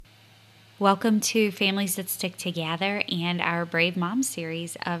Welcome to Families That Stick Together and our Brave Mom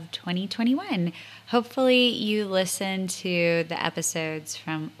series of 2021. Hopefully you listened to the episodes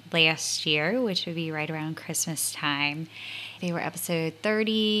from last year, which would be right around Christmas time. They were episode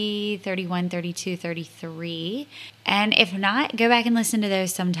 30, 31, 32, 33. And if not, go back and listen to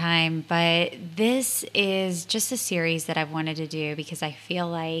those sometime. But this is just a series that I've wanted to do because I feel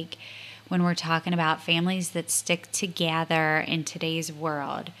like when we're talking about families that stick together in today's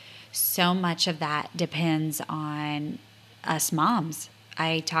world, so much of that depends on us moms.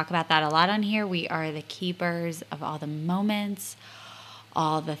 I talk about that a lot on here. We are the keepers of all the moments,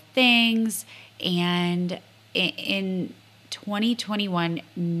 all the things. And in 2021,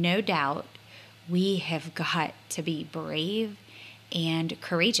 no doubt, we have got to be brave and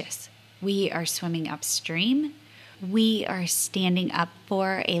courageous. We are swimming upstream. We are standing up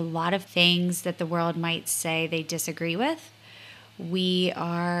for a lot of things that the world might say they disagree with. We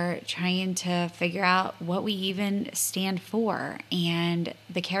are trying to figure out what we even stand for and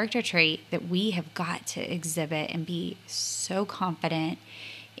the character trait that we have got to exhibit and be so confident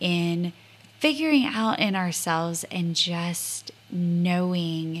in figuring out in ourselves and just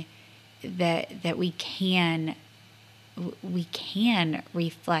knowing that we can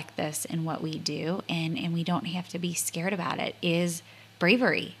reflect this in what we do and we don't have to be scared about it is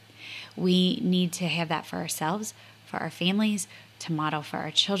bravery. We need to have that for ourselves, for our families, to model for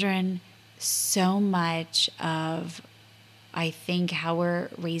our children. So much of, I think, how we're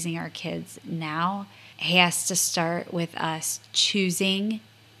raising our kids now has to start with us choosing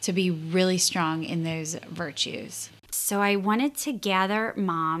to be really strong in those virtues. So I wanted to gather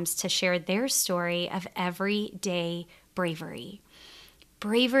moms to share their story of everyday bravery.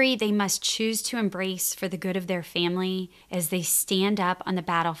 Bravery they must choose to embrace for the good of their family as they stand up on the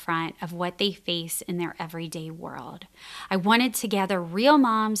battlefront of what they face in their everyday world. I wanted to gather real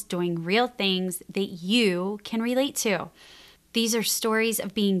moms doing real things that you can relate to. These are stories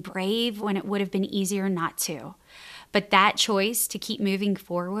of being brave when it would have been easier not to. But that choice to keep moving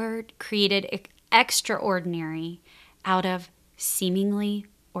forward created extraordinary out of seemingly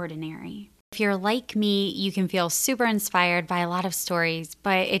ordinary. If you're like me, you can feel super inspired by a lot of stories,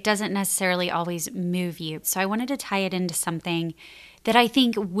 but it doesn't necessarily always move you. So I wanted to tie it into something that I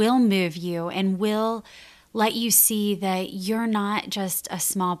think will move you and will let you see that you're not just a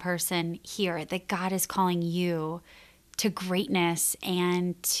small person here, that God is calling you to greatness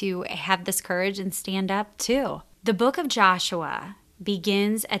and to have this courage and stand up too. The book of Joshua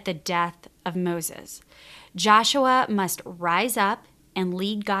begins at the death of Moses. Joshua must rise up and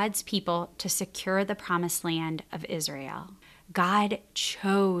lead God's people to secure the promised land of Israel. God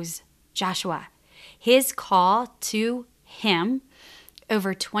chose Joshua. His call to him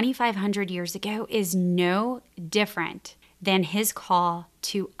over 2,500 years ago is no different than his call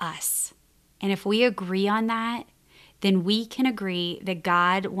to us. And if we agree on that, then we can agree that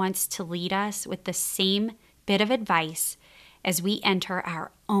God wants to lead us with the same bit of advice as we enter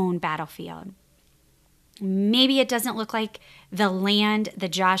our own battlefield. Maybe it doesn't look like the land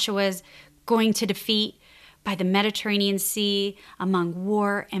that Joshua's going to defeat by the Mediterranean Sea among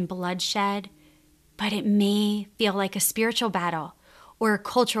war and bloodshed, but it may feel like a spiritual battle or a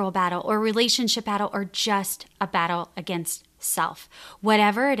cultural battle or a relationship battle or just a battle against self.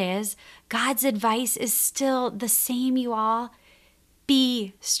 Whatever it is, God's advice is still the same, you all.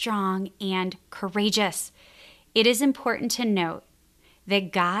 Be strong and courageous. It is important to note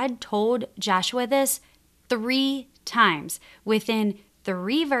that God told Joshua this 3 times within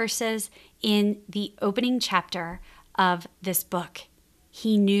 3 verses in the opening chapter of this book.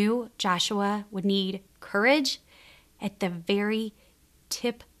 He knew Joshua would need courage at the very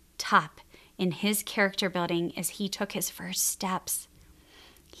tip top in his character building as he took his first steps.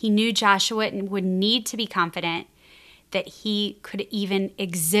 He knew Joshua would need to be confident that he could even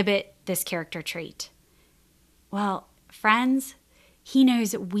exhibit this character trait. Well, friends, he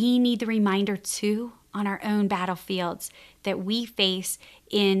knows that we need the reminder too on our own battlefields that we face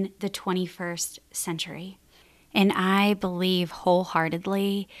in the 21st century. And I believe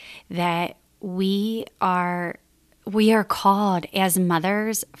wholeheartedly that we are called as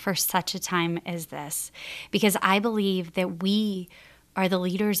mothers for such a time as this, because I believe that we are the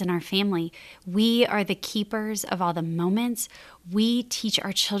leaders in our family. We are the keepers of all the moments. We teach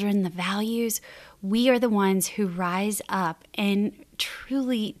our children the values. We are the ones who rise up and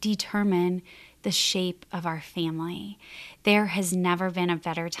truly determine the shape of our family. There has never been a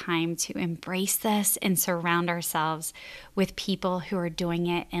better time to embrace this and surround ourselves with people who are doing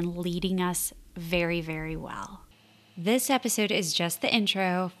it and leading us very, very well. This episode is just the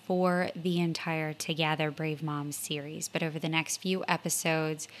intro for the entire Together Brave Moms series, but over the next few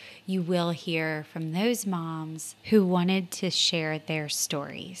episodes, you will hear from those moms who wanted to share their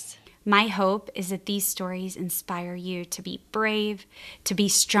stories. My hope is that these stories inspire you to be brave, to be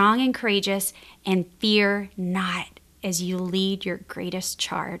strong and courageous, and fear not as you lead your greatest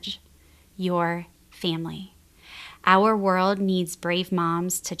charge, your family. Our world needs brave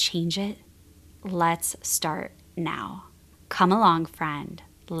moms to change it. Let's start now. Come along, friend.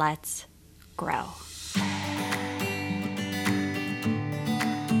 Let's grow.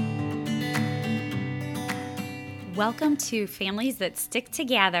 Welcome to Families That Stick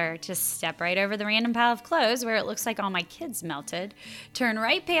Together. Just step right over the random pile of clothes where it looks like all my kids melted. Turn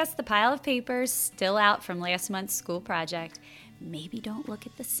right past the pile of papers still out from last month's school project. Maybe don't look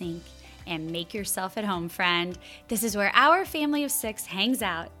at the sink. And make yourself at home, friend. This is where our family of 6 hangs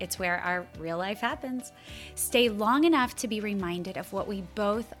out. It's where our real life happens. Stay long enough to be reminded of what we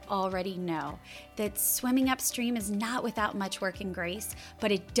both already know, that swimming upstream is not without much work and grace,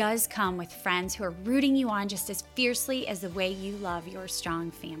 but it does come with friends who are rooting you on just as fiercely as the way you love your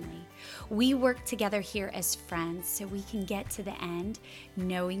strong family. We work together here as friends so we can get to the end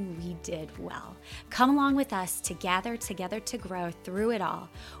knowing we did well. Come along with us to gather together to grow through it all.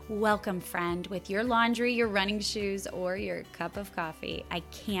 Welcome, friend, with your laundry, your running shoes, or your cup of coffee. I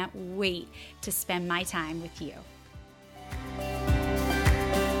can't wait to spend my time with you.